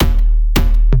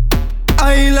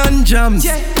and jams.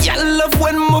 You love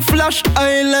when me flash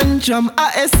island jam.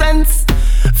 A Ssense,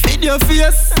 feed your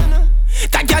face.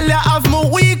 That girl you have me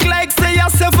weak like say you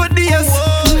 7 days.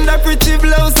 The pretty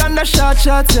blouse and the short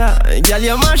shorts, yeah. Girl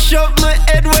you mash up my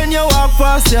head when you walk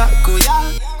past, yeah.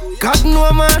 God no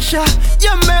Masha,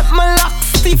 you make me lock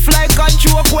stiff like a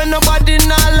joke when nobody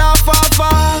nah laugh off.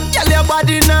 Girl your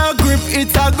body nah grip,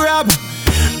 it a grab.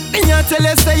 And you tell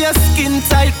you say your skin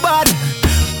tight bad.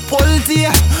 Pull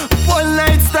tear, pull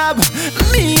night stab.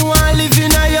 Me want live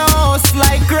in a your house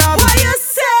like crab. What you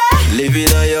say? Live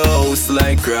in a your house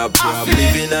like crab.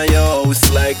 Live in a your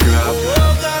house like crab.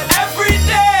 Every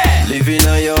day. Live in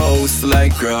a your house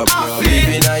like crab. Live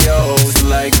in a your house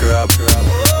like crab.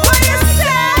 What you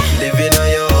say? Live in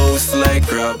a your house like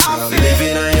crab. Live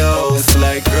in a your house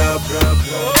like crab.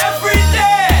 Every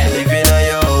day. Live in a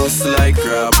your house like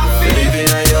crab. Live in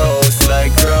a your house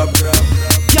like crab.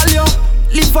 Girl, you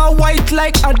live a white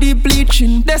like a deep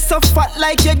bleaching. They so fat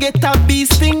like you get a bee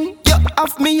sting. You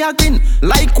have me again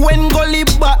like when gully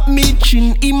bat me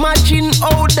chin. Imagine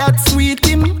how that sweet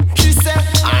him. She said,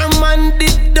 our man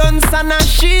did dance and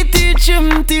she teach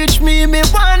him. Teach me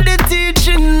want the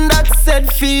teaching. That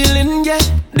said feeling, yeah.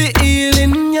 The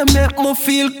healing, you make me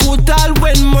feel good all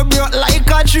when me broke like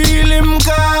a tree limb.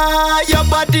 Cause your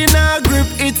body nah grip,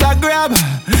 it a grab.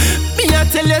 Me a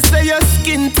tell you say your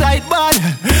skin tight bad.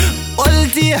 All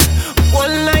day,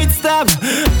 all night stab.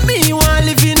 Me want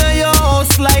live in a your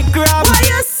house like crab. What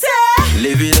you say?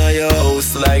 Live in a your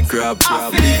house like crab.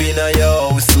 Live in a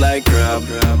your house like crab.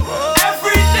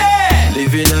 Every day.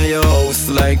 Live in a your house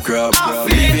like crab.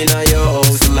 Live in a your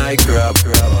house like crab.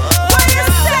 What you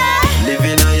say? Live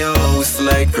in a your house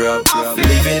like crab.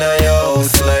 Live in a your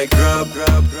house like crab.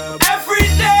 Every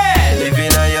day. Live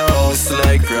in a your house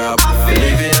like crab.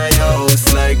 Live in a your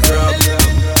house like crab.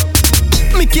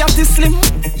 Me cat is slim,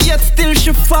 yet still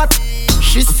she fat.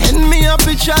 She send me a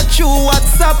picture through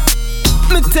WhatsApp.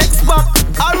 Me text back,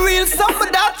 a real some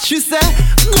of that. She say,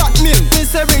 got me. Me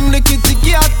say bring the kitty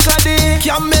cat caddy.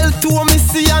 Camel to me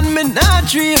see and me not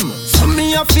dream. So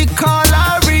me have to call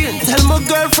her in. Tell my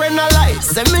girlfriend a lie.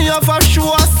 Send me off a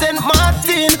show a St.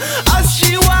 Martin. As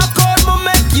she walk out,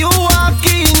 me make you walk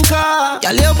in. Cause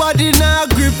girl your body nah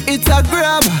grip, it a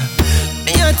grab.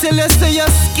 Me a tell you say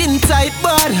your skin tight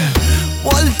bad.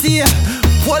 All day,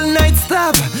 all night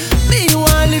stab. Me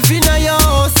want live in a your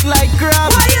house like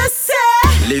crab. What you say?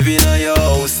 Live in a your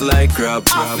house like crab.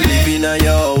 Live in a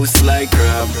your house like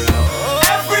crab.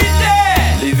 Every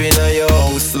day. Live in a your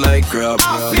house like crab.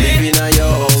 Live in a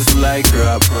your house like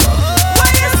crab.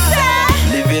 What you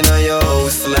say? Live in a your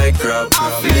house like crab.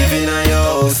 Live in a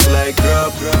your house like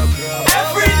crab.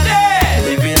 Every day.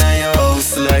 Live in a your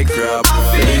house like crab.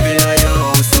 Live in a your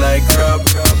house like crab.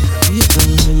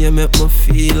 You make me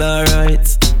feel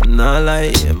alright. Nah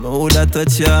lie, me woulda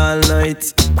touch you all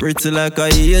night. Pretty like a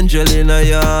angel in a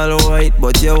you all white.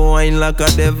 But you whine like a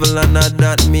devil and not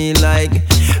that me like.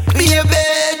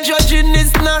 Baby, judging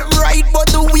is not right. But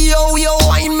the way how you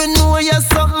whine, me know you're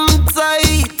something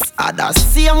tight. At the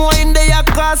same wine they a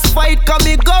cause fight. Cause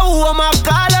me go home and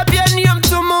call up your name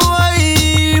to my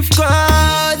wife.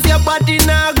 Cause your body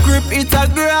nah grip, it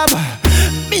a grab.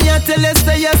 Me a tell you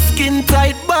say your skin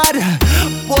tight bad.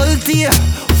 All day,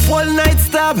 full night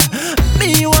stab.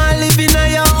 Me want live in a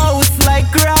your house like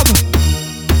crab.